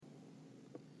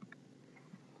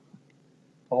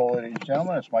Hello, ladies and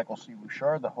gentlemen. It's Michael C.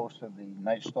 Bouchard, the host of the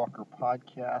Night Stalker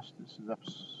podcast. This is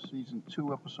season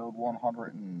 2, episode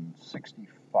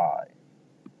 165.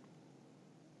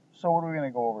 So, what are we going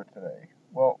to go over today?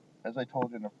 Well, as I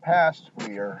told you in the past,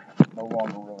 we are no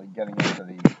longer really getting into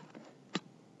the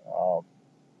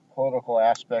political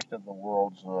aspect of the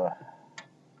world's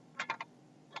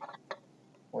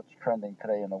what's trending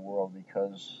today in the world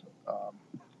because,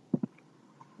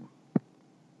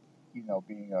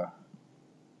 being a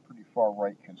pretty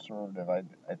far-right conservative, I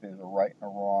think there's a right and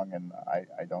a wrong, and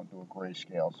I don't do a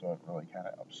grayscale, so it really kind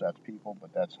of upsets people,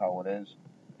 but that's how it is.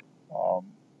 What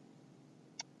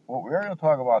we're going to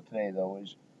talk about today, though,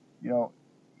 is,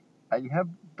 I have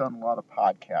done a lot of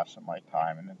podcasts in my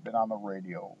time, and have been on the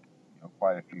radio,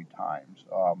 quite a few times.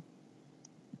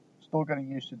 Still getting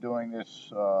used to doing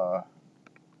this.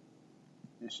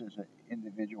 This is an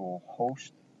individual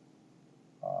host.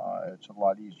 It's a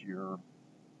lot easier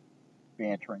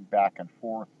bantering back and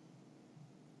forth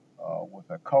with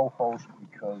a co-host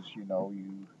because you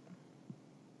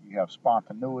have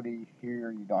spontaneity.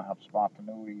 Here you don't have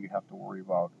spontaneity. You have to worry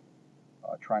about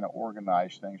trying to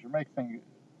organize things or make things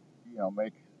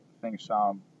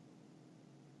sound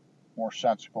more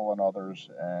sensible than others,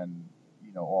 and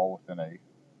all within a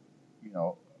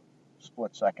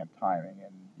split second timing.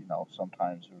 And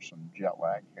sometimes there's some jet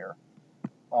lag here.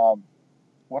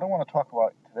 What I want to talk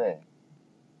about today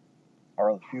are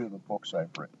a few of the books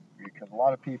I've written, because a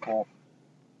lot of people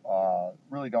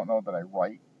really don't know that I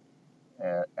write.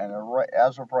 And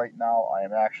as of right now, I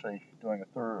am actually doing a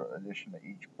third edition of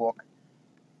each book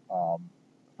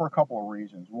for a couple of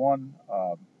reasons. One,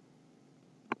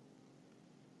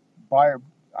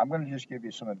 I'm going to just give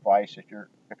you some advice. If you're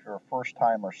a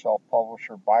first-time or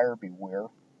self-publisher, buyer beware.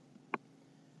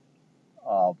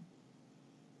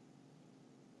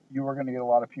 You are going to get a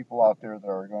lot of people out there that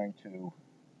are going to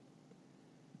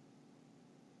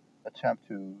attempt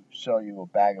to sell you a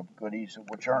bag of goodies,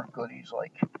 which aren't goodies,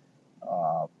 like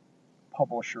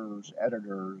publishers,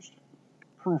 editors,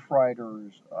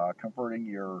 proofwriters, converting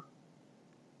your,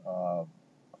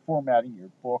 formatting your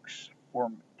books,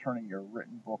 turning your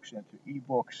written books into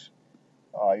ebooks.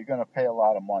 You're going to pay a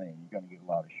lot of money, and you're going to get a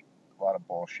lot of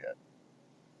bullshit.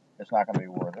 It's not going to be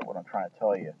worth it, what I'm trying to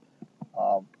tell you.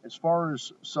 As far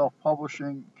as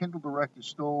self-publishing, Kindle Direct is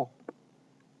still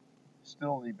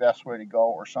the best way to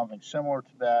go, or something similar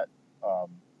to that.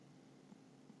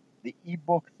 The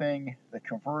ebook thing, the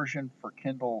conversion for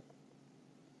Kindle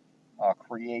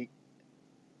Create,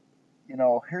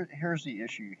 here's the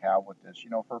issue you have with this.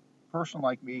 For a person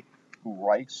like me who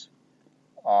writes,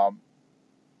 and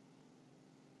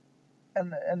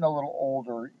a little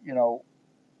older,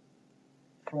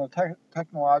 from a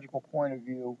technological point of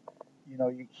view,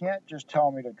 you can't just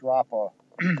tell me to drop a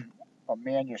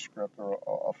manuscript or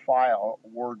a file, a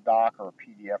Word doc or a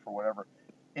PDF or whatever,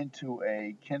 into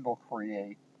a Kindle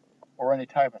Create or any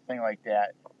type of thing like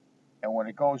that, and when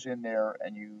it goes in there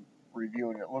and you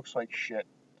review it, it looks like shit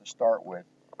to start with,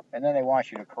 and then they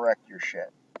want you to correct your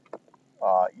shit.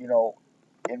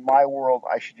 In my world,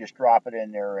 I should just drop it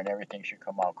in there and everything should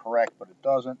come out correct, but it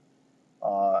doesn't.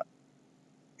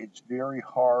 It's very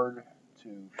hard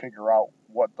to figure out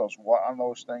what does what on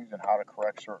those things and how to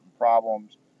correct certain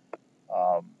problems.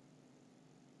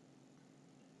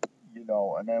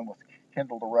 And then with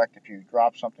Kindle Direct, if you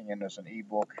drop something in as an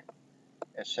ebook,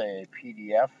 as say a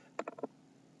PDF,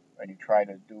 and you try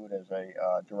to do it as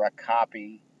a direct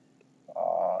copy,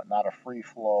 not a free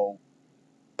flow,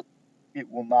 it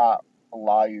will not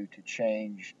allow you to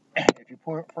change. If you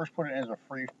first put it in as a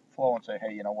free flow and say,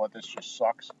 hey, you know what, this just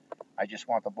sucks. I just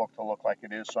want the book to look like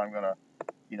it is, so I'm going to,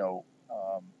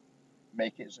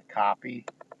 make it as a copy,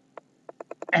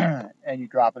 and you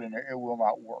drop it in there, it will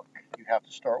not work. You have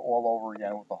to start all over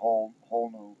again with a whole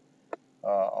new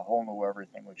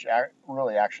everything, which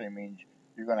really actually means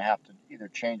you're going to have to either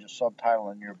change the subtitle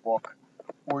in your book,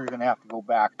 or you're going to have to go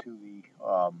back to the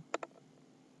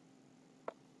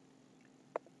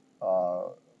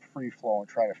free flow and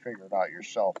try to figure it out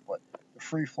yourself. But the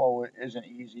free flow isn't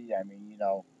easy. I mean,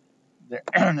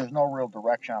 there's no real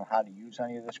direction on how to use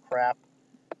any of this crap.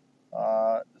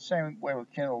 The same way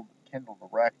with Kindle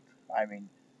Direct. I mean,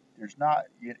 there's not,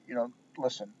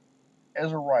 listen,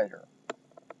 as a writer,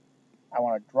 I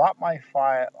want to drop my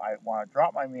file, I want to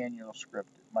drop my manuscript,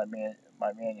 my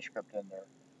manuscript in there.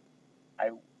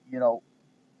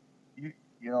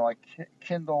 Like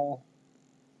Kindle,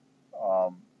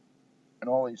 and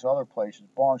all these other places,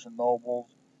 Barnes and Nobles,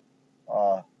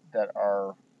 that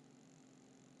are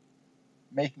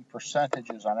making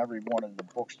percentages on every one of the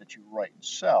books that you write and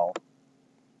sell,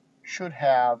 should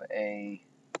have a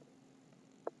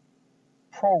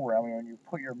program, when you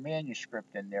put your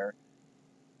manuscript in there,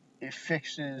 it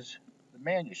fixes the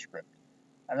manuscript.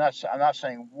 I'm not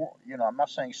saying, I'm not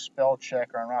saying spell check,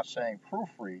 or I'm not saying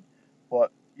proofread,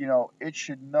 but it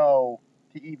should know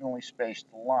to evenly space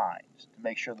the lines, to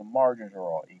make sure the margins are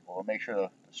all equal, to make sure the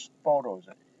photos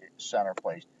are center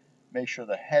placed, make sure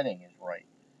the heading is right,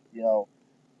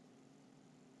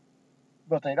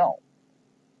 but they don't.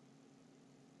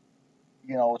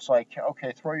 It's like,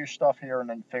 okay, throw your stuff here and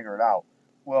then figure it out.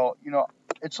 Well,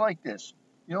 it's like this.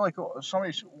 Like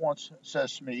somebody once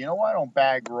says to me, I don't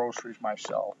bag groceries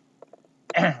myself.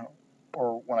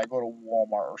 Or when I go to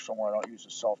Walmart or somewhere, I don't use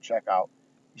the self-checkout.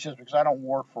 He says, because I don't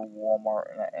work for Walmart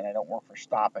and I don't work for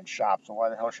Stop and Shop, so why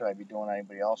the hell should I be doing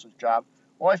anybody else's job?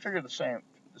 Well, I figure the same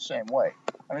way.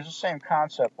 I mean, it's the same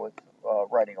concept with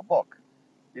writing a book.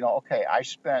 Okay, I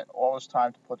spent all this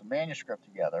time to put the manuscript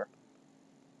together,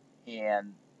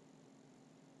 and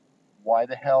why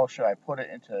the hell should I put it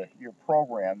into your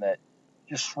program that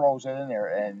just throws it in there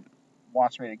and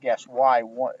wants me to guess why,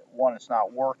 one, it's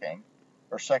not working,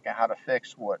 or second, how to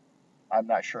fix what I'm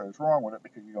not sure is wrong with it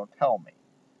because you don't tell me.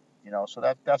 So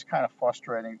that's kind of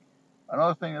frustrating.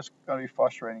 Another thing that's going to be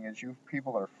frustrating is you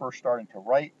people that are first starting to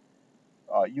write,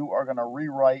 you are going to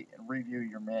rewrite and review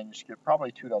your manuscript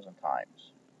probably 24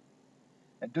 times.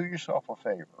 And do yourself a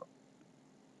favor.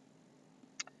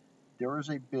 There is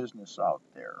a business out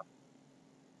there,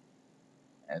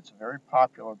 and it's a very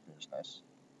popular business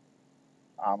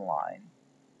online.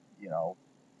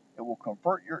 It will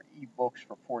convert your ebooks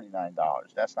for $49.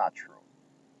 That's not true.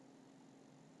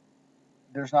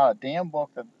 There's not a damn book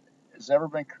that has ever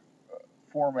been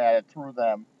formatted through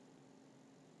them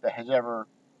that has ever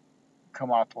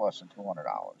come out to less than $200.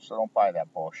 So don't buy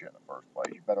that bullshit in the first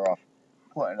place. You're better off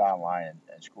putting it online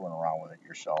and screwing around with it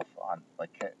yourself on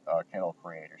like Kindle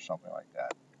Create or something like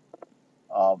that.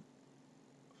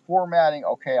 Formatting,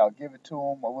 okay, I'll give it to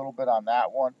them a little bit on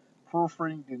that one.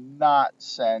 Proofreading, do not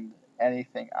send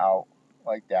anything out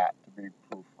like that to be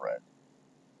proofread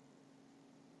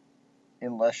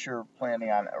unless you're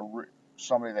planning on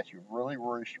somebody that you've really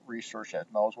researched,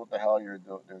 that knows what the hell they're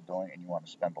doing, and you want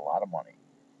to spend a lot of money.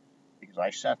 Because I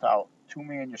sent out 2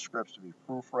 manuscripts to be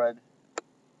proofread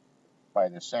by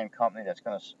the same company that's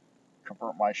going to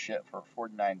convert my shit for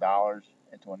 $49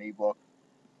 into an ebook.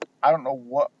 I don't know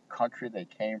what country they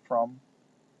came from,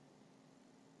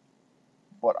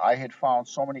 but I had found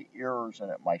so many errors in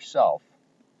it myself,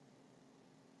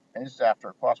 and this is after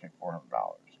it cost me $400.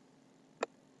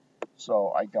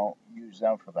 So I don't use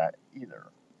them for that either.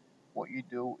 What you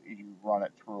do is you run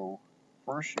it through.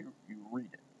 First, you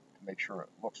read it to make sure it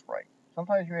looks right.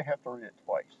 Sometimes you may have to read it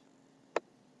twice.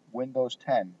 Windows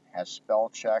 10 has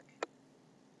spell check,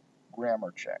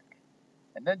 grammar check.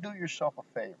 And then do yourself a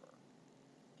favor.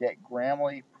 Get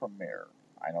Grammarly Premier.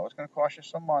 I know it's going to cost you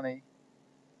some money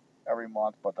every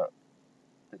month, but the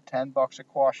 $10 it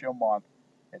costs you a month,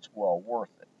 it's well worth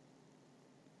it.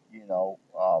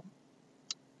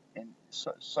 In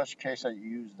such case that you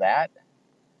use that,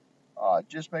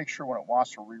 just make sure when it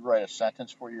wants to rewrite a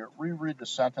sentence for you, reread the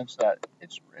sentence that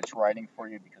it's writing for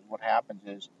you, because what happens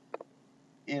is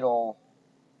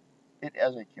it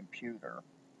as a computer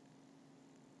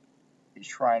is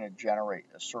trying to generate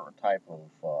a certain type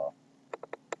of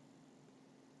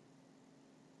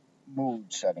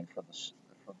mood setting for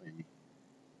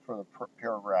the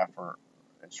paragraph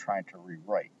it's trying to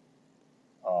rewrite.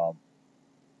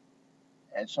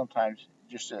 And sometimes,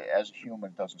 just as a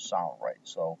human, it doesn't sound right.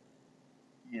 So,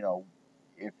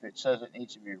 if it says it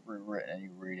needs to be rewritten and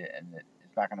you read it and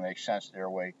it's not going to make sense their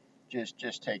way,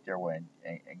 just take their way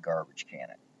and garbage can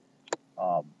it.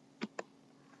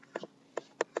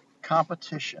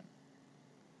 Competition.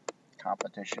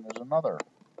 Competition is another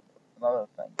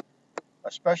thing,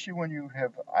 especially when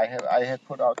I had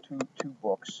put out two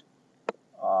books,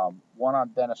 one on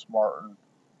Dennis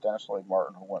Lloyd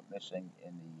Martin, who went missing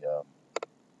in the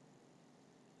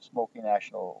Smoky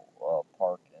National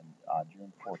Park on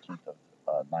June 14th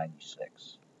of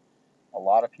 96. A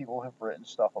lot of people have written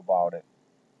stuff about it.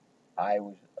 I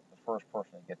was the first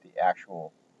person to get the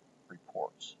actual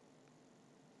reports.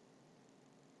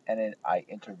 And then I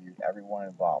interviewed everyone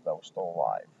involved that was still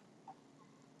alive.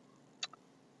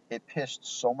 It pissed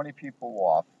so many people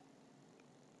off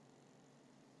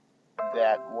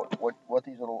that what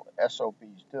these little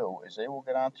SOBs do is they will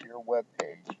get onto your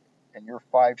webpage and your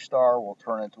 5-star will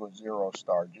turn into a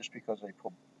 0-star just because they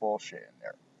put bullshit in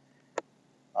there.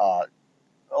 A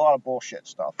lot of bullshit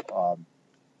stuff.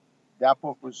 That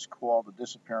book was called The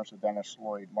Disappearance of Dennis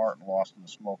Lloyd Martin, Lost in the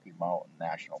Smoky Mountain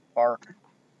National Park.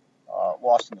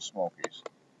 Lost in the Smokies.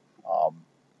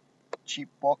 Cheap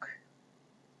book,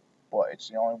 but It's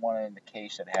the only one in the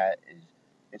case that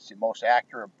it's the most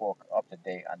accurate book up to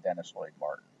date on Dennis Lloyd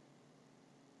Martin.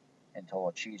 Until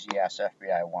a cheesy ass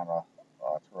FBI want to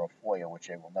throw a FOIA, which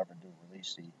they will never do,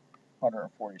 release the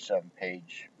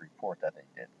 147-page report that they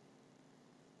did,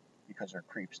 because they're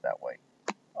creeps that way.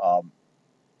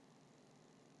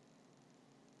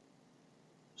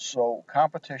 So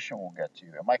competition will get to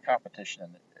you. And my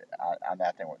competition on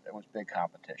that thing, it was big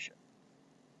competition.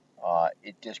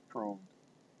 It disproved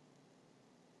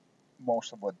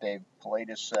most of what Dave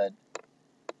Pilatus said.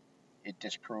 It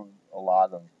disproved a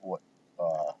lot of what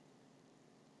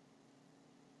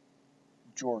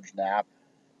George Knapp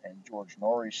and George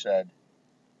Norrie said,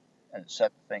 and it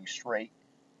set the thing straight.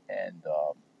 And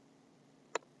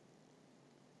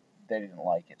they didn't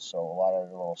like it. So a lot of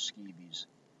the little skeevies,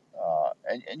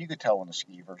 and you could tell when the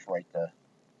skeevers write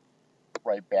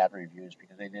bad reviews,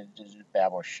 because they just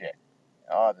babble shit.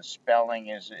 Oh, the spelling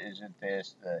isn't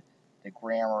this, the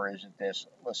grammar isn't this.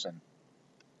 Listen,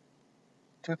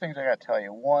 two things I got to tell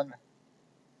you. One,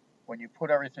 when you put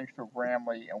everything through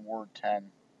Grammarly and Word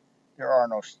 10, there are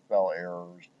no spell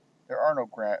errors. There are no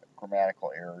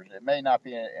grammatical errors. It may not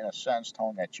be in a sentence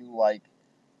tone that you like,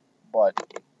 but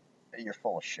you're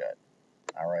full of shit.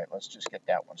 All right, let's just get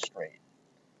that one straightened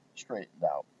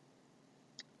out.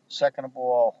 Second of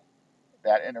all,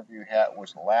 that interview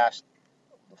was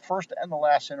the first and the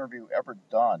last interview ever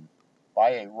done by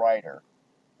a writer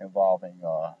involving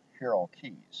Harold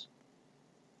Keyes.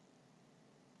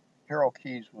 Harold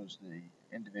Keyes was the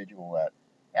individual that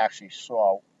actually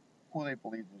saw who they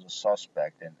believed was a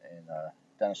suspect in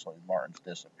Dennis Lloyd Martin's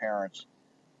disappearance.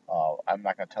 I'm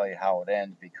not going to tell you how it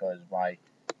ends, because my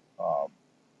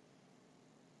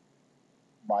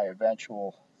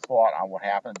eventual thought on what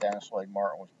happened to Dennis Lloyd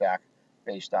Martin was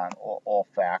based on all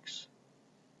facts.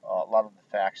 A lot of the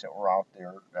facts that were out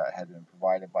there that had been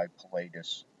provided by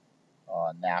Pilatus,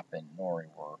 Knapp, and Norrie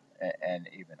and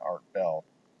even Art Bell,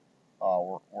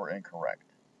 were incorrect.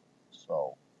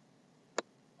 So,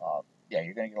 yeah,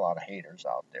 you're going to get a lot of haters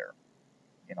out there,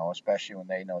 especially when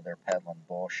they know they're peddling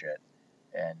bullshit.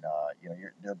 And,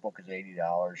 their book is $80,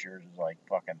 yours is like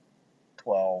fucking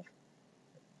 $12.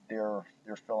 They're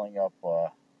filling up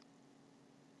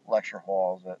lecture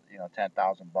halls at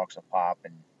 $10,000 a pop,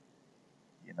 and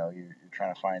you're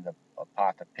trying to find a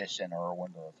pot to piss in or a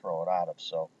window to throw it out of.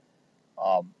 So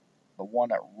the one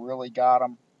that really got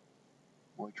them,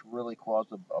 which really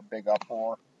caused a big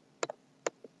uproar,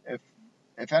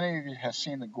 if any of you has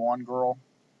seen The Gone Girl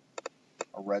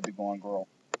or read The Gone Girl,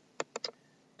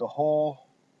 the whole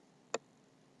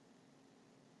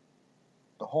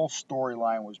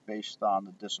storyline was based on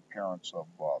the disappearance of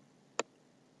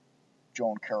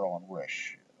Joan Carolyn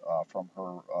Risch from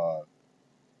her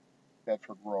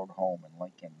Bedford Road home in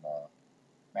Lincoln,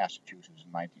 Massachusetts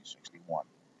in 1961.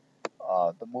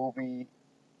 The movie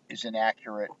is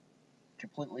inaccurate,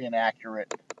 completely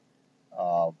inaccurate.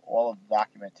 All of the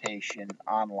documentation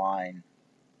online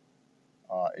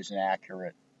is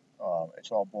inaccurate.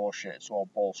 It's all bullshit. It's all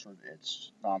bolstered.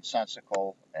 It's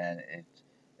nonsensical, and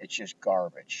it's just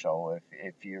garbage. So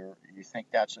if you think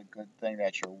that's a good thing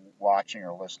that you're watching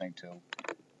or listening to,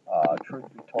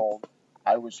 truth be told,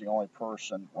 I was the only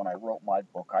person, when I wrote my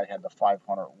book, I had the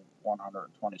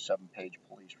 127-page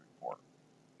police report.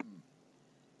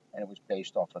 And it was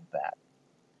based off of that.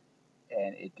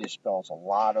 And it dispels a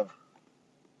lot of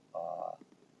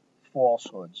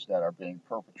falsehoods that are being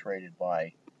perpetrated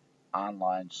by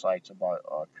online sites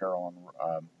about Joan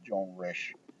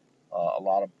Risch. A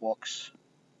lot of books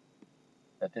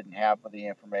that didn't have the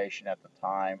information at the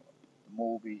time. The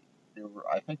movie,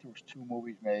 I think there was 2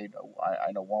 movies made.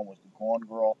 I know one was The Gone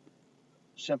Girl.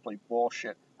 Simply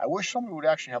bullshit. I wish somebody would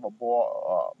actually have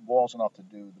balls enough to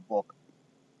do the book,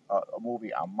 a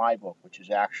movie on my book, which is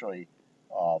actually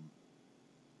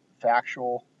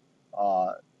factual.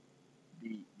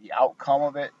 The outcome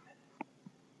of it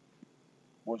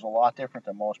was a lot different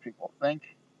than most people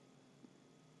think.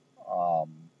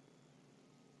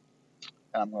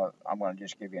 And I'm gonna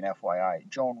just give you an FYI.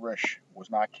 Joan Risch was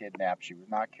not kidnapped. She was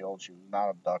not killed. She was not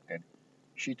abducted.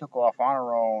 She took off on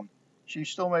her own. She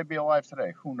still may be alive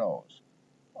today. Who knows?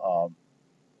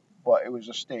 But it was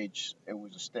a stage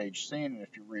scene, and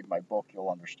if you read my book, you'll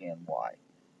understand why.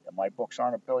 And my books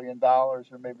aren't $1 billion, or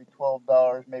maybe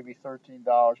 $12, maybe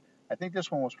 $13. I think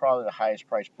this one was probably the highest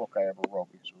priced book I ever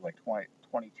wrote, because it was like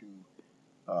 22.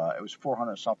 It was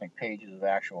 400 something pages of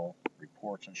actual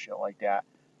reports and shit like that.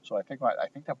 So I think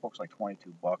that book's like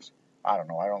 $22. I don't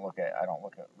know. I don't look at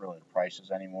really the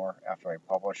prices anymore after I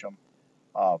publish them.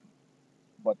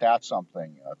 But that's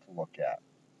something to look at.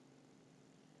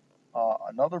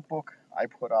 Another book I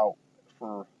put out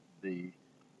for the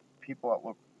people that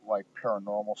look like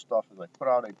paranormal stuff is I put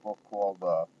out a book called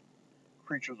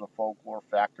Creatures of Folklore,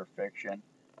 Fact or Fiction.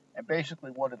 And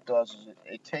basically what it does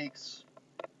is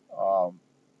um,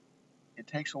 it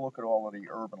takes a look at all of the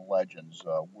urban legends,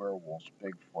 werewolves,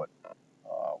 Bigfoot,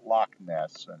 Loch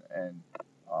Ness, and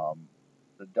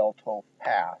the Deltove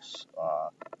Pass,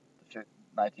 the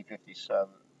 1957,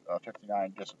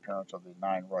 59 disappearance of the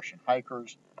 9 Russian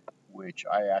hikers, which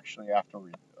I actually, after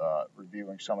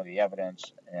reviewing some of the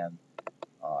evidence and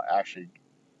actually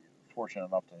fortunate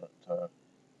enough to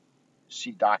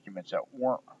see documents that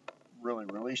weren't really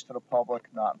released to the public,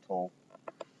 not until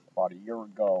about a year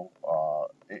ago,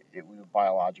 it was a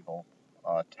biological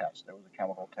test. It was a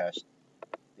chemical test.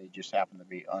 They just happened to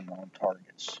be unknown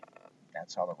targets.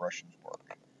 That's how the Russians work.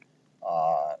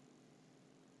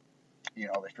 They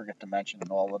forget to mention in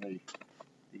all of the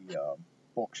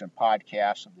books and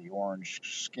podcasts of the orange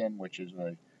skin, which is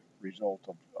a result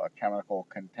of chemical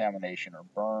contamination or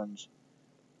burns.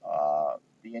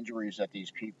 The injuries that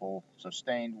these people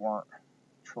sustained weren't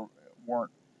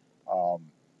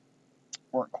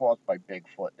caused by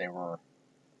Bigfoot. They were,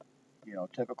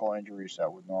 typical injuries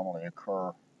that would normally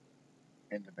occur.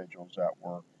 Individuals that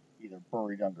were either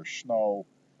buried under snow,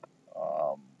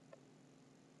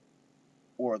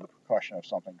 or the percussion of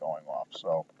something going off.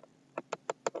 So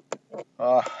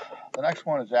the next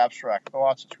one is Abstract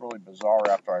Thoughts. It's really bizarre.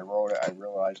 After I wrote it, I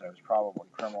realized I was probably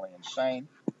criminally insane.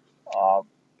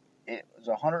 It was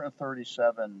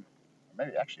 137,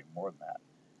 maybe actually more than that.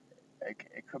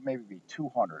 It could maybe be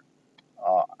 200.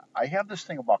 I have this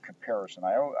thing about comparison.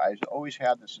 I always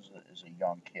had this as a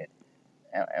young kid.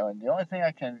 And the only thing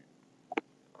I can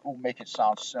make it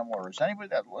sound similar is anybody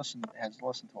that has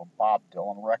listened to a Bob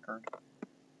Dylan record,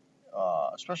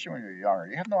 especially when you're younger,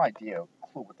 you have no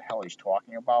clue what the hell he's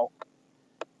talking about.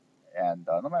 And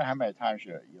no matter how many times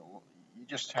you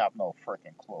just have no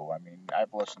freaking clue. I mean,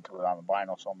 I've listened to it on the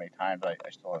vinyl so many times, I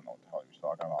still don't know what the hell he was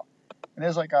talking about. And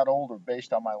as I got older,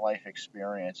 based on my life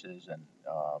experiences and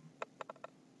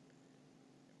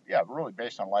really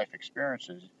based on life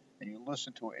experiences, and you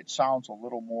listen to it, it sounds a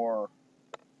little more.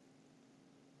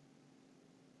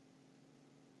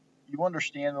 You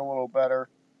understand a little better.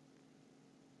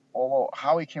 Although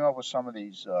how he came up with some of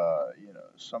these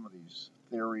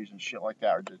theories and shit like that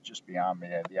are just beyond me.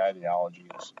 The ideology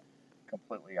is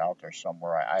completely out there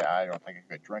somewhere. I don't think I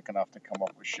could drink enough to come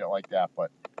up with shit like that.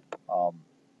 But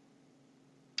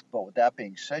with that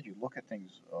being said, you look at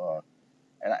things,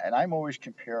 and I'm always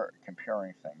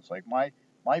comparing things. Like my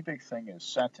big thing is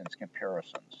sentence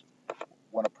comparisons.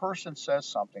 When a person says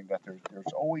something, that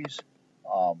there's always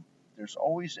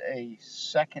a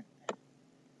second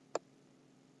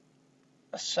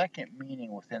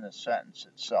meaning within the sentence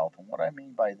itself. And what I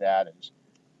mean by that is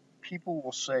people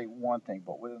will say one thing,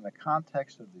 but within the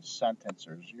context of the sentence,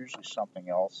 there's usually something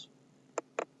else,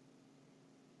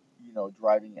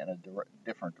 driving in a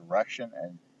different direction.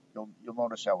 And you'll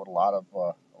notice that with a lot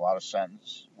of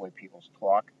sentence, the way people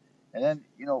talk. And then,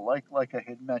 like I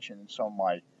had mentioned in some of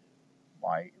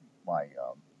my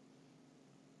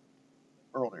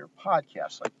earlier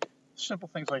podcasts, like simple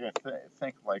things like I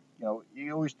think like,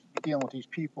 you always dealing with these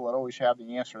people that always have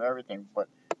the answer to everything, but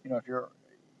if you're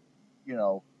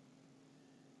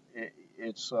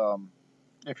it's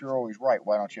if you're always right,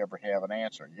 why don't you ever have an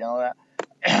answer? You know that?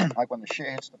 Like when the shit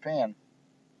hits the fan,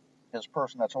 this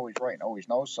person that's always right and always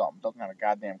knows something doesn't have a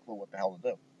goddamn clue what the hell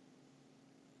to do.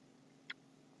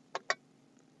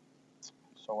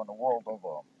 So in the world of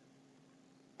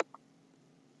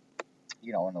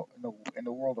in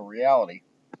the world of reality,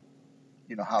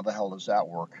 how the hell does that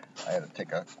work? I had to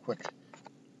take a quick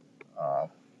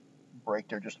break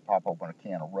there just to pop open a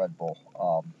can of Red Bull.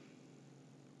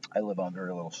 I live on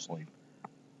very little sleep.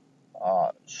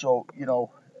 So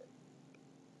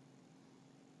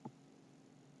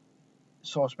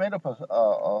it's made up of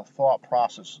a thought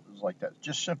processes like that,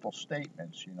 just simple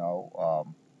statements.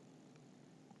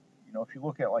 If you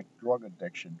look at like drug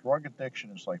addiction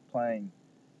is like playing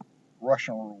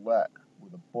Russian roulette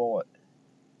with a bullet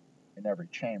in every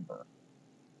chamber.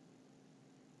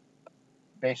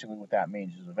 Basically, what that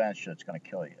means is eventually it's going to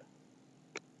kill you.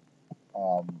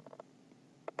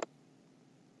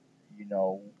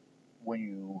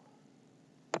 When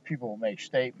people make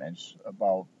statements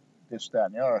about this, that,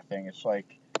 and the other thing, it's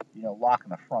like, locking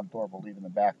the front door but leaving the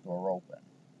back door open.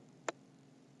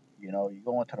 You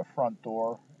go into the front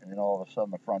door, and then all of a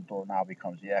sudden the front door now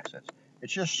becomes the exit.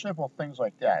 It's just simple things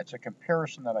like that. It's a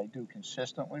comparison that I do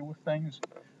consistently with things.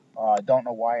 I don't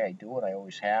know why I do it. I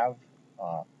always have.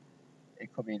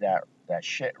 It could be that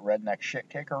redneck shit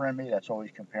kicker in me that's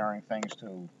always comparing things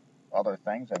to other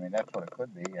things. I mean, that's what it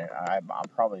could be. I'm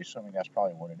probably assuming that's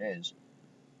probably what it is.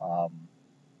 Um,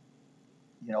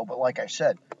 but like I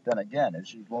said, then again,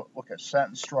 as you look at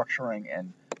sentence structuring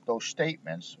and those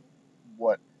statements,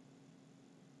 what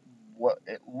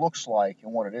it looks like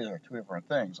and what it is are two different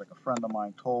things. Like a friend of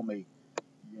mine told me,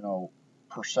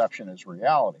 perception is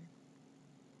reality.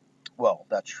 Well,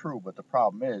 that's true, but the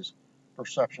problem is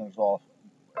perception is all,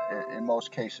 in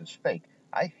most cases, fake.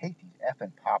 I hate these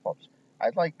effing pop-ups.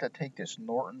 I'd like to take this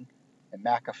Norton and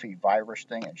McAfee virus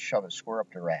thing and shove it square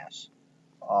up their ass.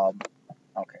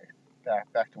 Okay,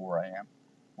 back to where I am,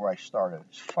 where I started.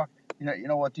 Fuck. You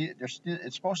know what?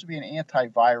 It's supposed to be an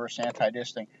antivirus,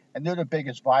 anti-this thing, and they're the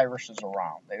biggest viruses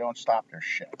around. They don't stop their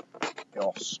shit.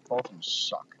 Both of them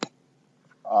suck.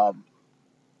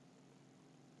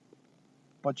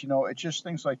 But it's just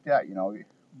things like that.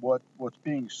 What's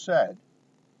being said,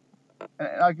 and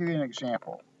I'll give you an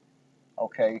example.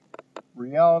 Okay,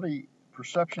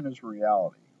 perception is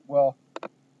reality. Well,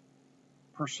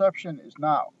 perception is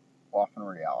not often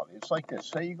reality. It's like this.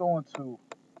 Say you go into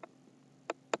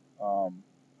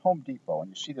Home Depot and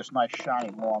you see this nice shiny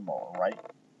lawnmower, right?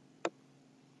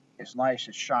 It's nice,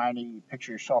 it's shiny. You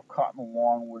picture yourself cutting the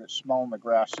lawn with it, smelling the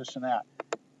grass, this and that.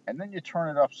 And then you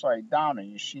turn it upside down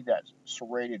and you see that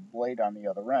serrated blade on the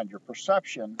other end. Your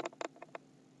perception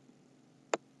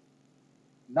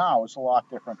now is a lot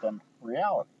different than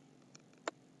reality.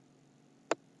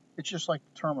 It's just like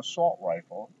the term assault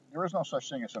rifle. There is no such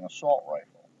thing as an assault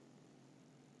rifle.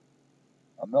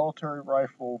 A military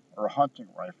rifle or a hunting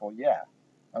rifle, yeah.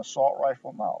 An assault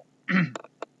rifle, no.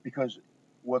 Because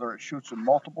whether it shoots in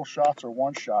multiple shots or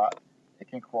one shot, it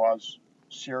can cause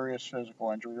serious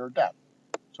physical injury or death.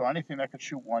 So anything that could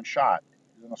shoot one shot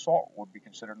is an assault, would be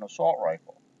considered an assault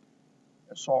rifle.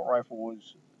 Assault rifle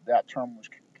that term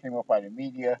came up by the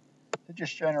media to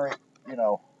just generate,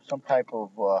 some type of,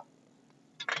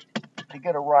 to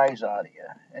get a rise out of you.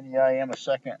 And yeah, I am a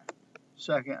Second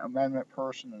Amendment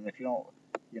person, and if you don't,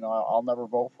 I'll never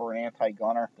vote for an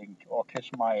anti-gunner. They can all kiss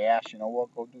my ass. You know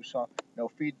what? Go do something.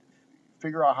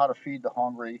 Figure out how to feed the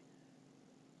hungry.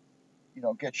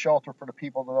 Get shelter for the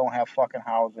people that don't have fucking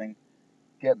housing.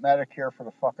 Get Medicare for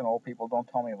the fucking old people. Don't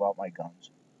tell me about my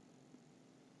guns.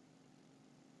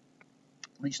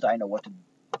 At least I know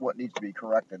what needs to be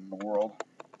corrected in the world.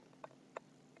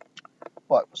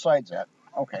 But besides that,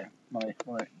 okay, let me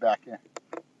back in,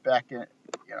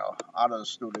 out of the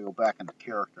studio, back into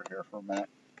character here for a minute.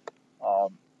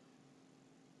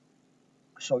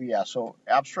 So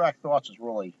abstract thoughts is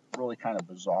really, really kind of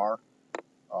bizarre.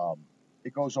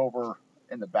 It goes over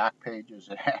in the back pages.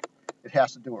 It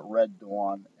has to do with Red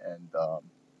Dawn, and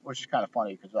which is kind of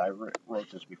funny because I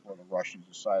wrote this before the Russians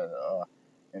decided to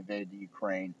invade the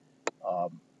Ukraine.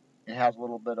 It has a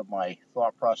little bit of my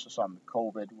thought process on the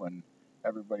COVID when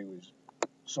everybody was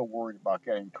so worried about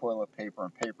getting toilet paper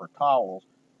and paper towels.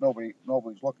 Nobody's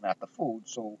looking at the food.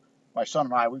 So my son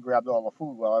and I, we grabbed all the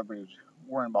food while everybody was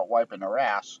worrying about wiping their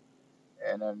ass.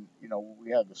 And then,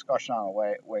 we had a discussion on the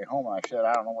way home, and I said,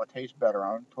 I don't know what tastes better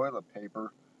on toilet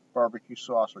paper, barbecue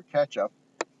sauce, or ketchup.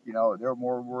 They're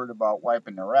more worried about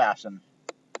wiping their ass, and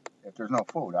if there's no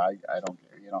food, I don't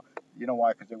care. You know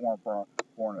why? Because they weren't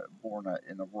born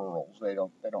in the rurals. They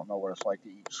don't know what it's like to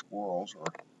eat squirrels or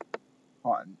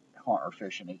hunt or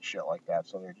fish and eat shit like that.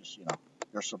 So they're just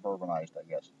they're suburbanized, I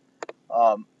guess.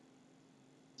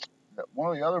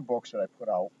 One of the other books that I put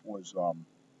out was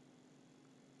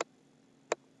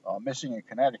Missing in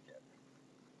Connecticut.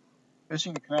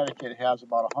 Missing in Connecticut has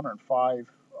about 105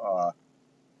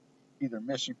 either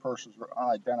missing persons or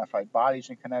unidentified bodies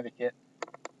in Connecticut.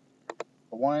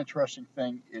 But one interesting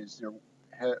thing is in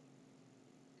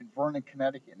Vernon,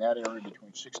 Connecticut, in that area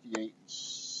between 68 and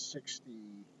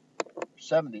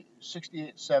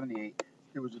 78,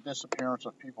 there was a disappearance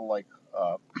of people like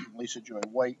Lisa Joy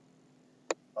White,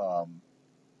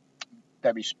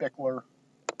 Debbie Spickler,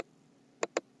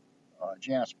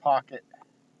 Janice Pocket,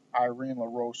 Irene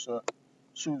LaRosa,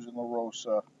 Susan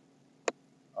LaRosa,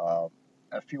 and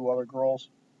a few other girls.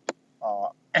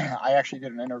 I actually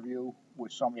did an interview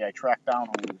with somebody I tracked down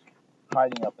who was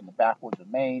hiding up in the backwoods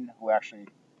of Maine, who actually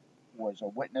was a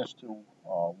witness to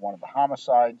one of the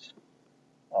homicides.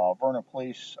 Vernon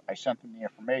Police, I sent them the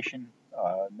information,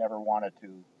 never wanted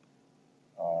to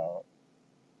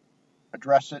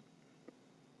address it.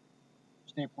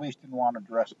 State Police didn't want to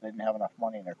address it. They didn't have enough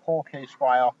money in their cold case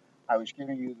file. I was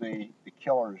giving you the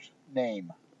killer's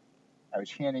name. I was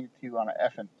handing it to you on an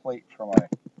effing plate from a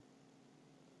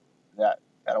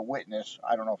witness.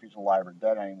 I don't know if he's alive or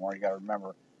dead anymore. You got to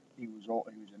remember, he was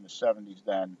in the 70s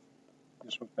then.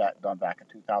 This was done back in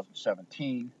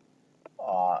 2017.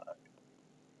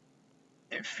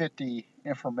 it fit the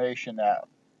information that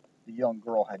the young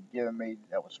girl had given me.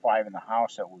 That was 5 in the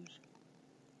house. That was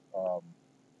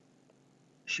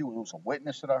she was a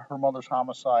witness at her mother's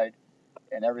homicide,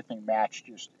 and everything matched.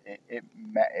 Just it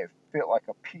fit like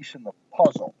a piece in the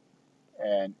puzzle.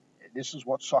 And this is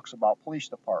what sucks about police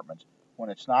departments. When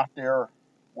it's not there,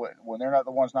 when they're not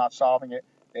the ones not solving it,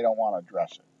 they don't want to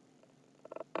address it.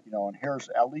 And here's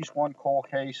at least one cold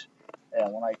case.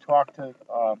 And when I talked to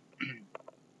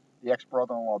the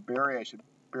ex-brother-in-law, Barry, I said,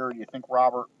 Barry, do you think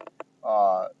Robert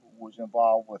was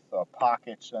involved with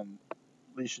Pockets and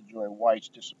Lisa Joy White's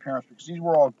disappearance? Because these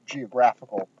were all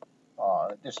geographical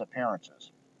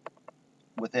disappearances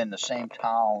within the same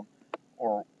town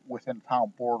or within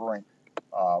town bordering.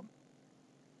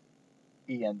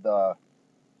 And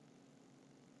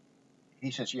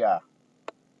he says, yeah,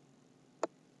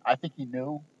 I think he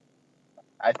knew.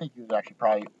 I think he was actually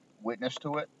probably witness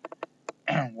to it.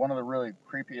 One of the really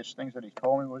creepiest things that he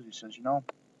told me was, he says,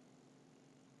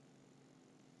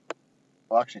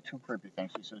 well, actually 2 creepy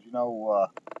things. He says,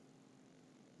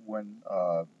 when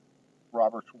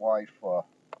Robert's wife,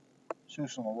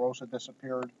 Susan LaRosa,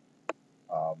 disappeared,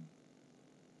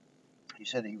 he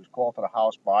said that he was called to the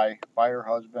house by her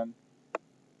husband.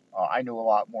 I knew a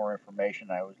lot more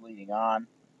information. I was leading on.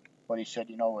 But he said,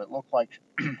 it looked like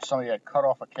somebody had cut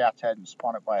off a cat's head and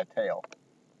spun it by a tail.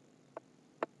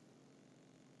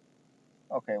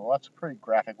 Okay, well, that's a pretty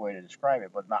graphic way to describe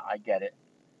it, but I get it.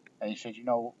 And he says,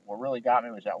 what really got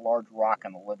me was that large rock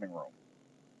in the living room.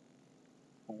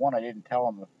 For one, I didn't tell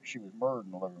him if she was murdered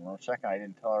in the living room. Second, I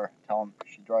didn't tell him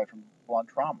she died from blunt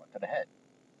trauma to the head.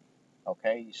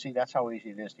 Okay, you see, that's how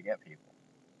easy it is to get people.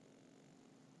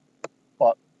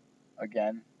 But,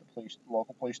 again, the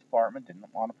local police department didn't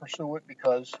want to pursue it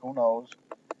because, who knows,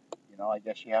 I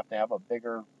guess you have to have a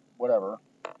bigger whatever,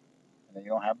 and then you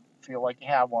don't feel like you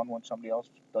have one when somebody else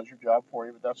does your job for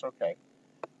you, but that's okay.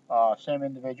 Same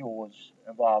individual was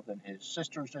involved in his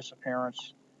sister's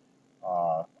disappearance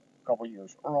a couple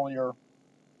years earlier.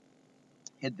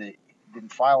 He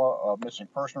didn't file a missing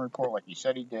person report like he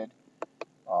said he did.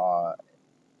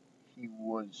 He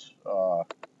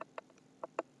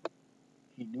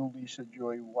knew Lisa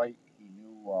Joy White. He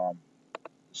knew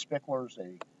the Spicklers.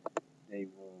 They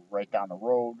were right down the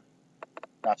road.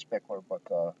 Not Spickler, but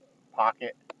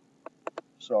Pocket.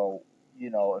 So,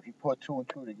 if you put 2 and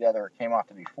 2 together, it came out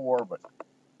to be 4, but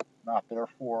not their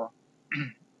 4.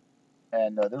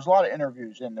 And there's a lot of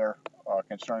interviews in there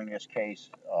concerning this case.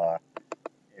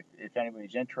 If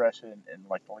anybody's interested in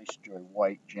like Lisa Joy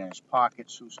White, Janice Pocket,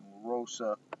 Susan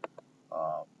LaRosa,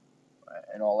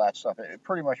 and all that stuff, it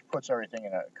pretty much puts everything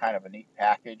in a kind of a neat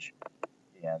package.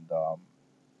 And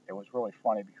it was really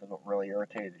funny because it really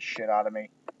irritated the shit out of me.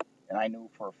 And I knew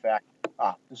for a fact,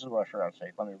 this is what I forgot to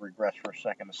say. Let me regress for a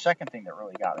second. The second thing that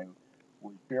really got me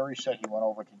was Barry said he went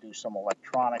over to do some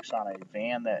electronics on a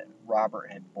van that Robert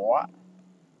had bought.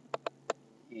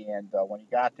 And when he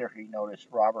got there, he noticed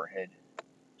Robert had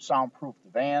soundproofed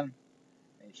the van.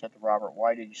 And he said to Robert,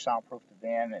 why did you soundproof the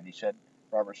van? And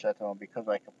Robert said to him, because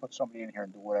I can put somebody in here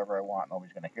and do whatever I want.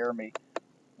 Nobody's going to hear me.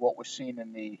 What was seen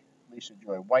in the Lisa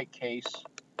Joy White case,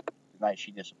 the night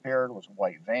she disappeared, was a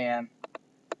white van.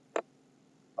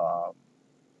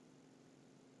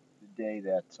 The day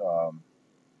that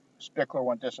Spickler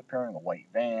went disappearing, a white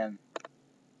van.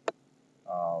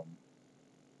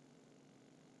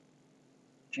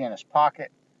 Janice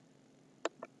Pocket,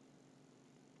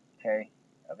 okay,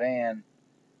 a van.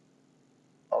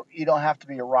 Oh, you don't have to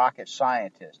be a rocket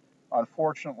scientist.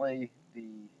 Unfortunately,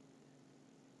 the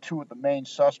 2 of the main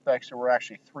suspects, there were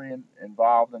actually 3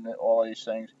 involved in all of these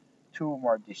things. 2 of them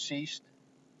are deceased.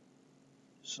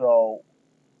 So,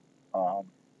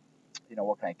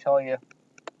 what can I tell you?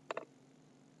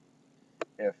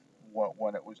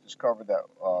 When it was discovered that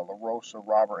LaRosa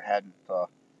Robert hadn't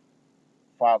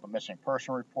filed a missing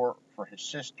person report for his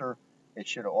sister, it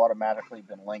should have automatically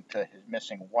been linked to his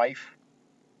missing wife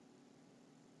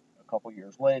a couple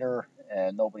years later,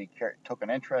 and nobody took an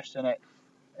interest in it,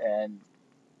 and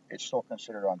it's still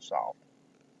considered unsolved.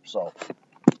 So,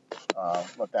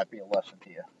 let that be a lesson to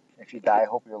you. If you die, I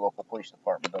hope your local police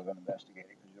department doesn't investigate it,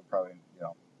 because you'll probably,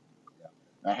 yeah.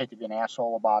 And I hate to be an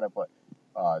asshole about it, but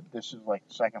this is like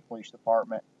the second police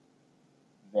department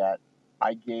that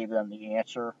I gave them the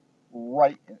answer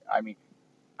right. I mean,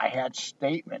 I had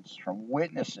statements from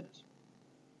witnesses,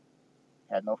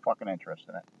 had no fucking interest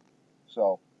in it.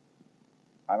 So,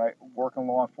 I might work in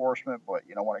law enforcement, but,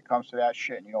 when it comes to that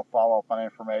shit and you don't follow up on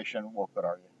information, well, good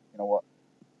are you? You know what?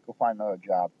 Go find another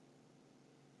job.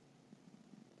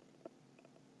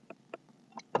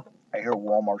 I hear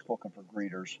Walmart's looking for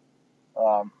greeters.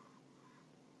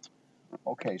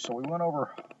 Okay, so we went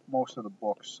over most of the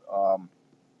books. The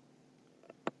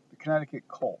Connecticut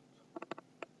Cult,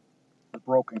 The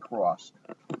Broken Cross.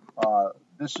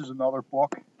 This is another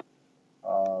book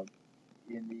uh,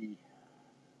 in the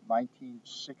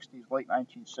 1960s, late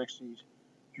 1960s.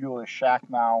 Julia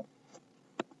Shacknow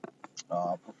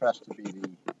professed to be the,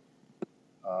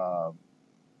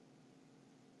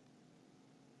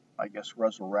 I guess,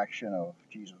 resurrection of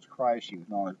Jesus Christ. He was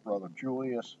known as Brother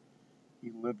Julius.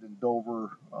 He lived in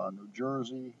Dover, New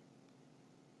Jersey.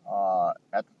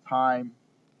 At the time,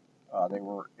 they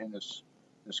were in this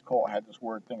cult had this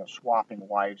weird thing of swapping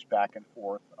wives back and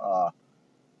forth.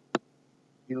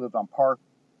 He lived on Park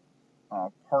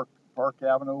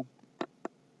Avenue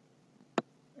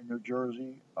in New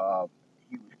Jersey.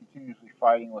 He was continuously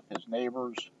fighting with his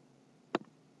neighbors.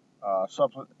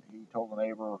 He told the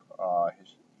neighbor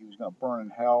he was going to burn in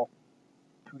hell.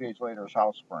 2 days later, his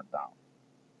house burned down,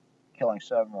 killing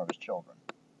 7 of his children.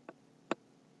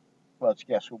 Let's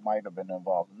guess who might have been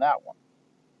involved in that one.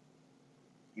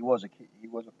 He was a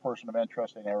person of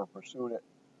interest. They never pursued it.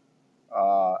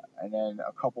 And then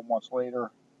a couple months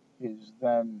later, his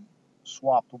then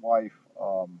swapped wife,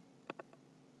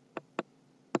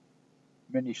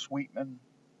 Minnie Sweetman,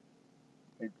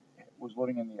 was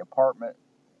living in the apartment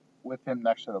with him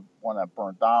next to the one that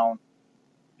burned down.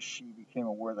 She became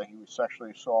aware that he was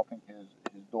sexually assaulting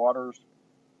his daughters,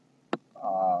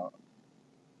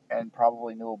 and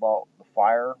probably knew about the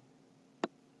fire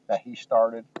that he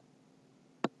started.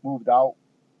 Moved out.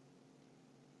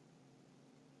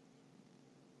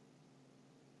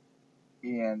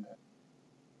 And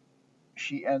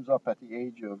she ends up at the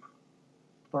age of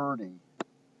 30,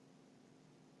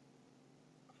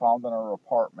 found in her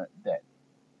apartment dead.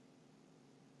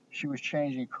 She was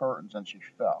changing curtains and she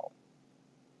fell.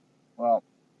 Well,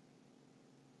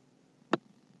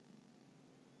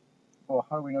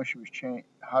 how do we know she was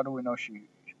How do we know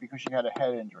because she had a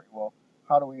head injury? Well,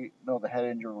 how do we know the head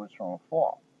injury was from a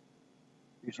fall?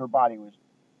 Because her body was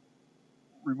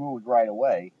removed right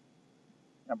away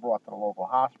and brought to the local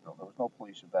hospital. There was no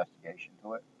police investigation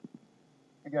to it.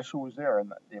 And guess who was there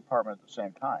in the apartment at the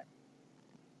same time?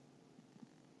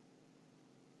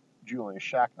 Julia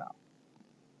Shacknow.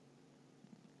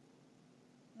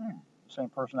 The same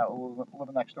person that was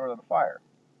living next door to the fire.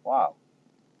 Wow.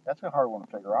 That's a hard one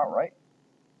to figure out, right?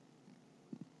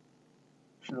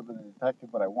 Should have been a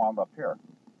detective, but I wound up here.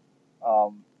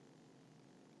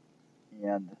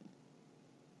 And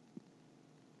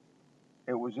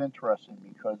it was interesting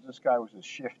because this guy was as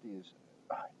shifty as,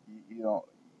 you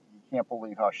can't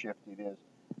believe how shifty it is.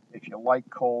 If you like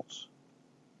cults,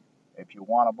 if you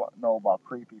want to know about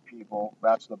creepy people,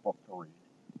 that's the book to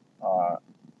read.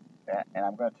 And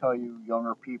I'm going to tell you,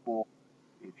 younger people,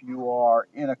 if you are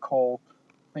in a cult,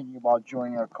 thinking about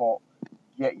joining a cult,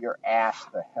 get your ass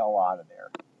the hell out of there.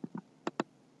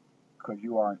 Because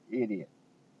you are an idiot.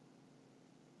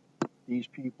 These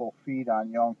people feed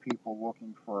on young people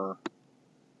looking for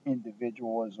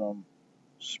individualism,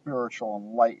 spiritual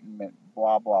enlightenment,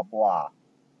 blah, blah, blah.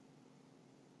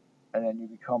 And then you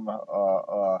become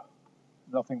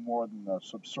nothing more than a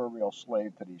subservient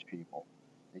slave to these people.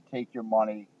 They take your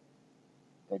money,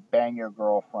 they bang your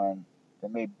girlfriend, they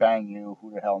may bang you,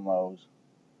 who the hell knows.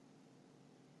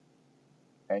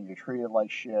 And you're treated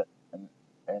like shit,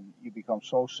 and you become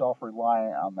so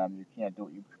self-reliant on them you can't do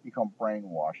it. You become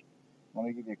brainwashed. Let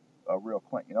me give you a real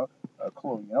clue. You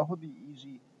know who the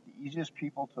easiest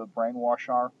people to brainwash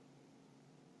are?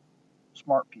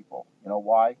 Smart people. You know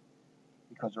why?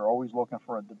 Because they're always looking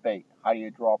for a debate. How do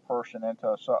you draw a person into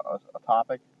a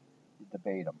topic? You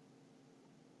debate them.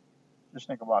 Just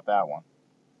think about that one.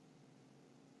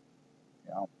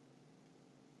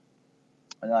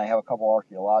 And then I have a couple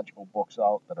archaeological books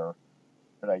out that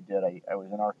I did. I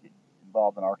was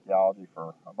involved in archaeology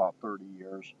for about 30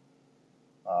 years.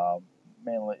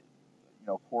 Mainly,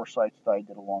 4 sites that I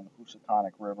did along the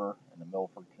Housatonic River in the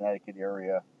Milford, Connecticut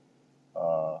area.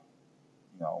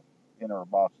 In or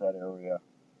about that area.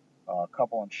 A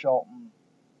couple in Shelton.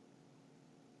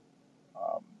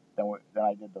 Then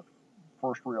I did the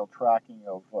first real tracking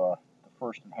of the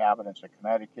first inhabitants of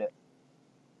Connecticut.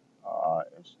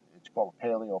 It's called the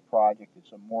Paleo Project.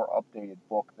 It's a more updated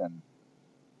book than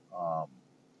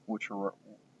which are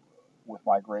with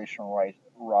migration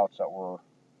routes that were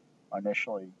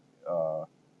initially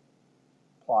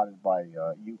plotted by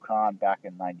Yukon back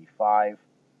in '95.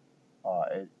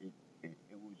 It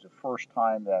was the first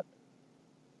time that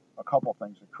a couple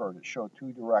things occurred. It showed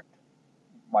 2 direct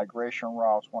migration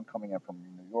routes, one coming in from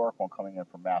New York, one coming in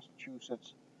from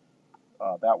Massachusetts.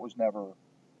 That was never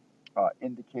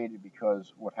indicated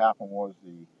because what happened was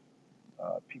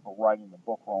people writing the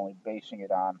book were only basing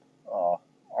it on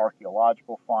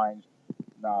archaeological finds,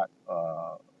 not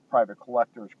private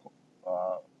collectors,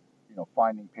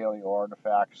 finding paleo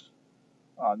artifacts.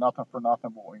 Nothing for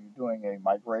nothing, but when you're doing a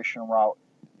migration route,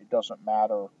 it doesn't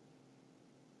matter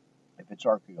if it's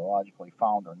archaeologically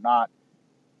found or not.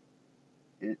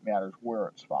 It matters where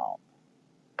it's found.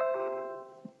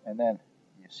 And then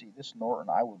you see this Norton.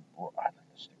 I'd like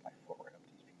to stick my foot right up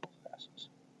these people's asses.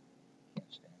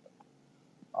 Can't stand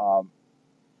them.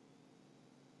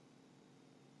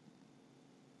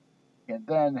 And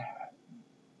then,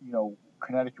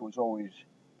 Connecticut was always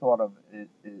thought of.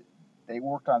 They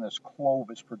worked on this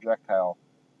Clovis projectile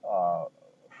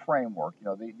framework.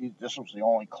 This was the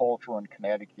only culture in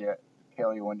Connecticut,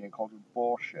 Paleo-Indian culture.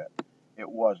 Bullshit. It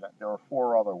wasn't. There were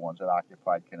 4 other ones that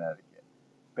occupied Connecticut,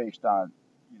 based on,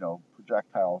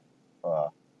 projectile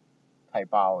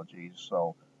typologies.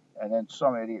 So, and then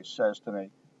some idiot says to me,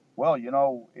 well,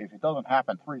 if it doesn't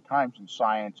happen 3 times in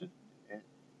science,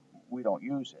 we don't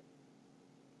use it.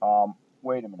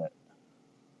 Wait a minute.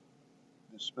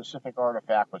 This specific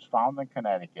artifact was found in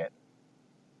Connecticut.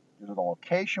 There's a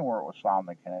location where it was found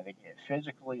in Connecticut. It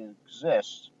physically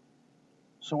exists.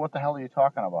 So what the hell are you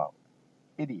talking about?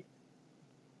 Idiot.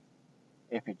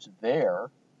 If it's there,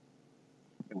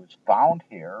 it was found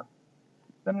here,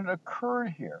 then it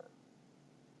occurred here.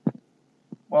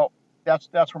 Well, that's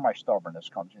where my stubbornness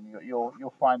comes in.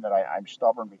 You'll find that I'm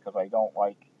stubborn because I don't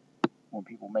like when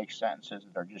people make sentences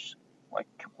that are just like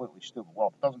completely stupid. Well,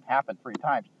 if it doesn't happen 3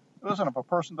 times, listen, if a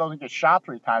person doesn't get shot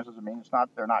 3 times, doesn't mean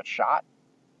they're not shot.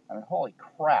 I mean, holy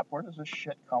crap, where does this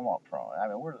shit come up from? I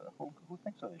mean, who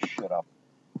thinks of this shit up?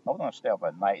 I'm going to stay up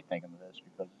at night thinking of this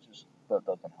because that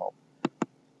doesn't help.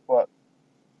 But,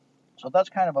 so that's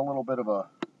kind of a little bit of a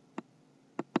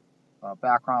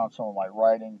background on some of my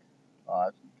writing.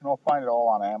 You can find it all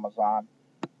on Amazon.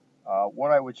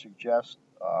 What I would suggest,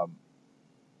 the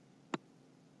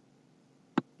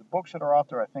books that are out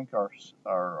there, I think,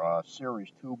 are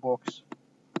Series 2 books.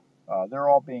 They're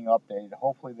all being updated.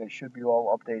 Hopefully, they should be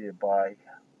all updated by,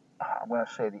 I'm going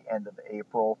to say, the end of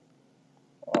April.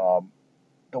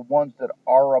 The ones that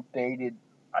are updated,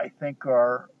 I think,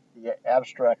 are the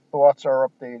abstract thoughts are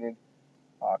updated.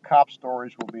 Cop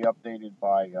stories will be updated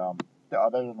by,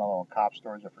 there's another one, Cop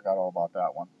stories. I forgot all about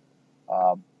that one.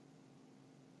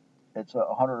 It's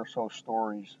 100 or so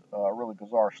stories, really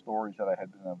bizarre stories that I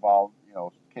had been involved,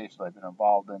 cases I've been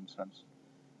involved in since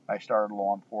I started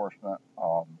law enforcement.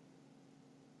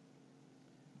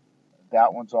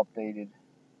 That one's updated.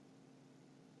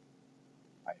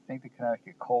 I think the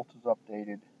Connecticut Cult is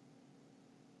updated.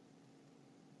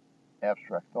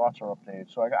 Abstract thoughts are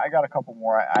updated. So I got a couple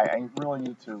more. I really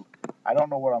need to. I don't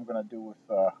know what I'm going to do with.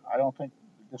 I don't think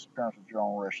the disappearance of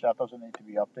Joan Risch, that doesn't need to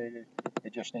be updated.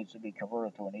 It just needs to be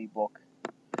converted to an ebook.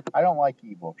 I don't like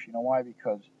ebooks. You know why?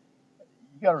 Because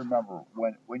you got to remember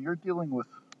when you're dealing with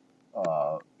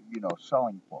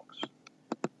selling books,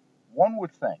 one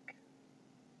would think.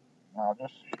 Now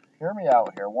just hear me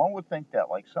out here. One would think that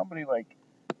like somebody like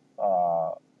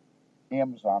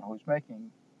Amazon, who's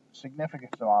making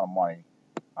significant amount of money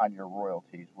on your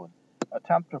royalties, would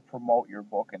attempt to promote your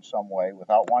book in some way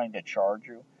without wanting to charge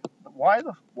you. Why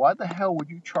the hell would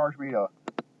you charge me to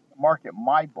market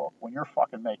my book when you're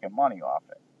fucking making money off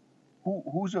it?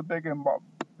 Who's a bigger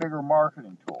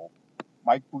marketing tool,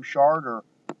 Mike Bouchard or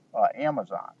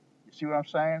Amazon? You see what I'm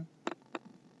saying?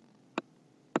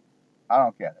 I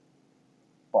don't get it,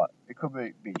 but it could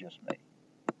be just me.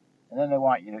 And then they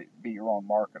want you to be your own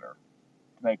marketer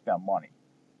to make them money.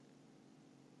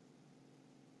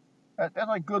 That's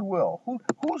like Goodwill.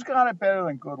 Who's got it better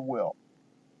than Goodwill?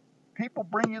 People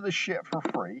bring you the shit for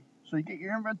free, so you get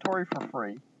your inventory for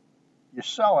free. You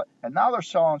sell it, and now they're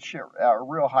selling shit at a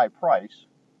real high price.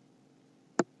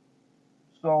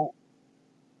 So,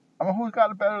 I mean, who's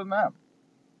got it better than them?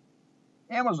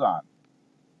 Amazon.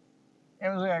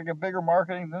 Amazon got bigger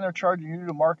marketing, then they're charging you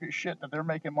to market shit that they're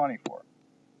making money for.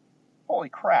 Holy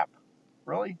crap.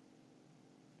 Really?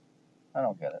 I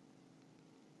don't get it.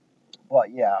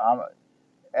 But yeah,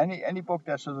 any book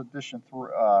that says edition 3,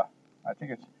 I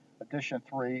think it's edition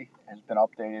 3 has been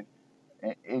updated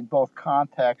in both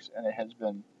context, and it has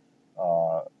been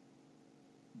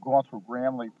gone through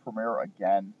Grammarly Premier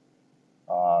again,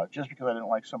 just because I didn't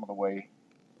like some of the way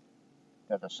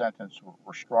that the sentences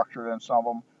were structured in some of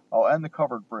them. Oh, and the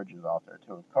Covered Bridge is out there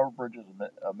too. The Covered Bridge is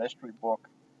a mystery book.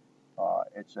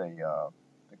 It's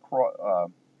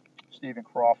Stephen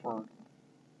Crawford,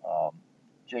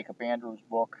 Jacob Andrews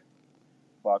book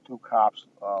about 2 cops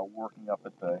working up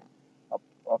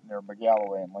near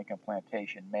McGalloway and Lincoln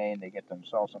Plantation, Maine. They get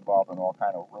themselves involved in all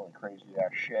kind of really crazy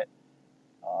ass shit.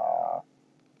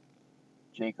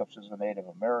 Jacobs is a Native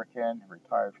American,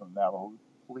 retired from the Navajo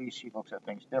police. He looks at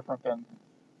things different than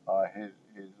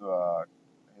his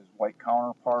white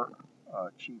counterpart,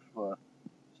 Chief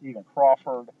Stephen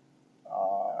Crawford.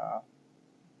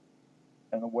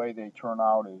 And the way they turn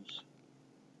out is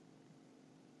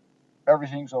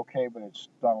everything's okay, but it's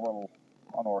done a little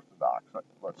unorthodox,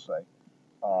 let's say.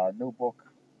 New book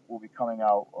will be coming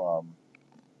out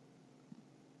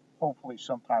hopefully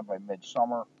sometime by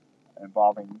midsummer,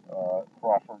 involving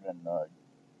Crawford and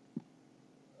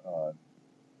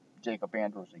Jacob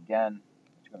Andrews again.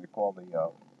 It's going to be called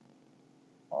the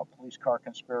police car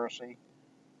conspiracy.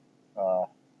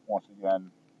 Once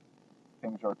again,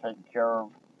 things are taken care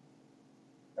of.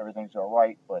 Everything's all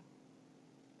right, but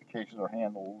the cases are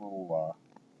handled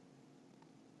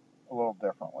a little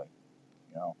differently,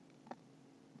 you know.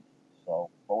 So,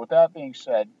 but with that being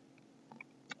said,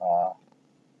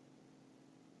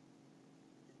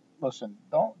 listen,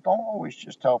 don't always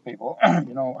just tell people, I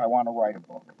want to write a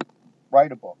book.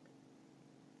 Write a book.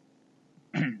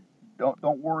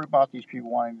 Don't worry about these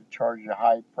people wanting to charge you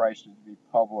high prices to be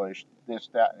published, this,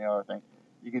 that, and the other thing.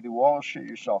 You can do all the shit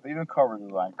yourself, even cover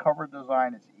design. Cover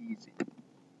design is easy.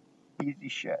 Easy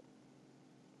shit.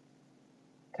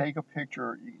 Take a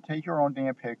picture, take your own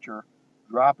damn picture,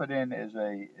 drop it in as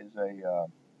a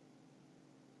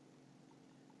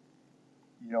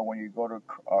when you go to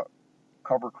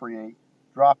cover create,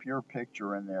 drop your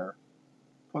picture in there,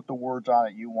 put the words on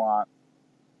it you want.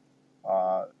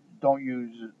 Don't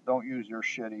use your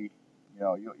shitty,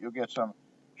 you'll get some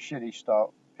shitty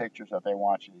stuff, pictures that they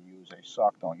want you to use. They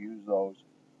suck. Don't use those.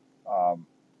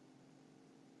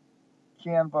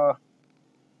 Canva,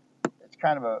 it's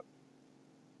kind of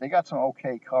they got some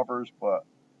okay covers, but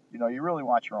you really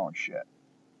want your own shit.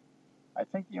 I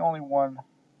think the only one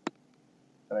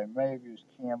that I may have used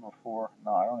Canva for,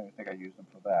 no, I don't even think I used them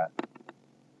for that.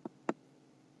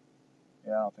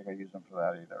 Yeah, I don't think I used them for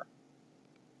that either.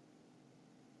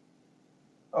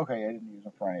 Okay, I didn't use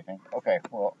them for anything. Okay,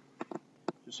 well,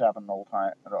 just having an old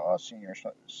time,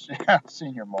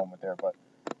 senior moment there. But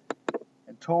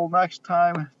until next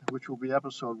time, which will be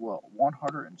episode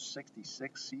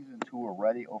 166, season 2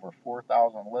 already, over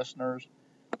 4,000 listeners.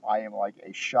 I am like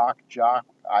a shock jock.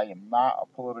 I am not a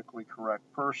politically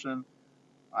correct person.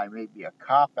 I may be a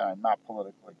cop, and I'm not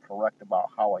politically correct about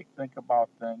how I think about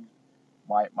things.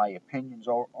 My opinions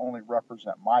only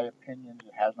represent my opinions.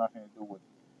 It has nothing to do with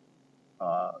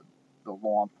the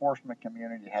law enforcement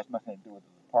community. It has nothing to do with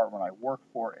the department I work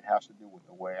for. It has to do with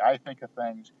the way I think of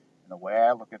things and the way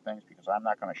I look at things, because I'm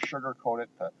not going to sugarcoat it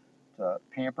to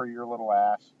pamper your little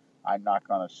ass. I'm not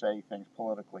going to say things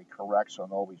politically correct so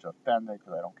nobody's offended,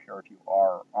 because I don't care if you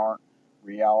are or aren't.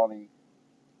 Reality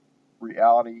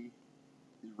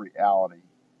is reality.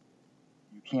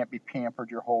 You can't be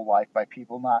pampered your whole life by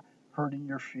people not hurting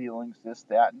your feelings, this,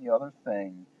 that, and the other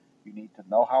thing. You need to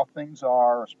know how things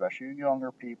are, especially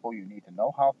younger people. You need to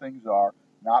know how things are,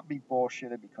 not be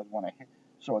bullshitted, because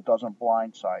so it doesn't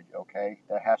blindside you, okay?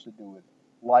 That has to do with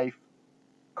life,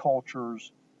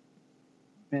 cultures,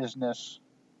 business,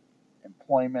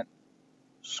 employment,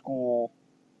 school.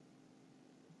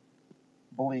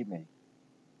 Believe me,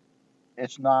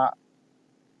 it's not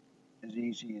as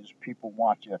easy as people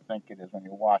want you to think it is when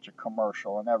you watch a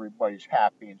commercial and everybody's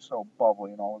happy and so bubbly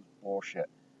and all this bullshit.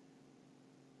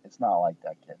 It's not like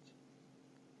that, kids.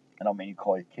 I don't mean to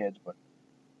call you kids, but,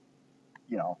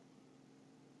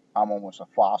 I'm almost a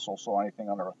fossil, so anything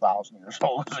under 1,000 years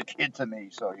old is a kid to me,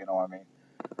 so you know what I mean.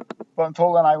 But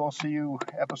until then, I will see you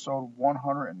episode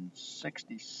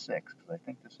 166, because I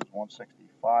think this is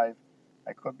 165.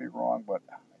 I could be wrong, but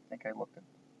I think I looked at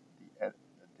the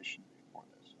edition before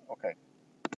this. Okay.